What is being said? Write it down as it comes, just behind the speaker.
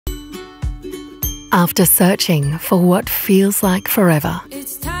After searching for what feels like forever,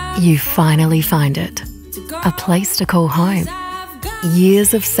 you finally find it. A place to call home.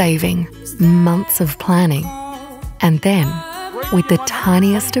 Years of saving, months of planning, and then, with the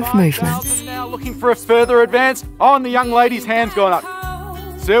tiniest of movements. Now looking for a further advance. Oh, and the young lady's hand's gone up.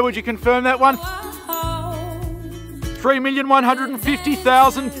 Sir, would you confirm that one?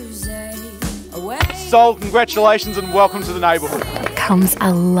 3,150,000. Sold. Congratulations and welcome to the neighbourhood. Comes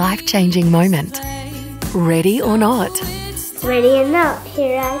a life-changing moment. Ready or not? Ready or not,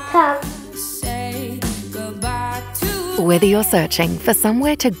 here I come. Whether you're searching for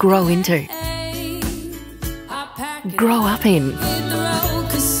somewhere to grow into, grow up in,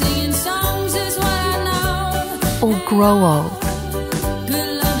 or grow old,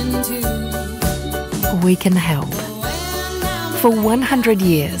 we can help. For 100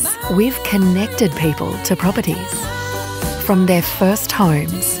 years, we've connected people to properties. From their first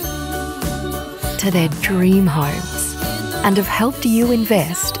homes to their dream homes, and have helped you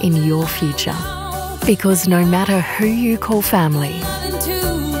invest in your future. Because no matter who you call family,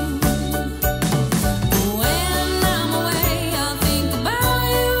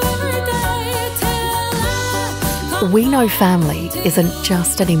 we know family isn't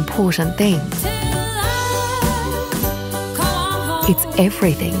just an important thing. It's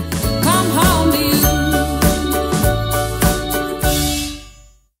everything.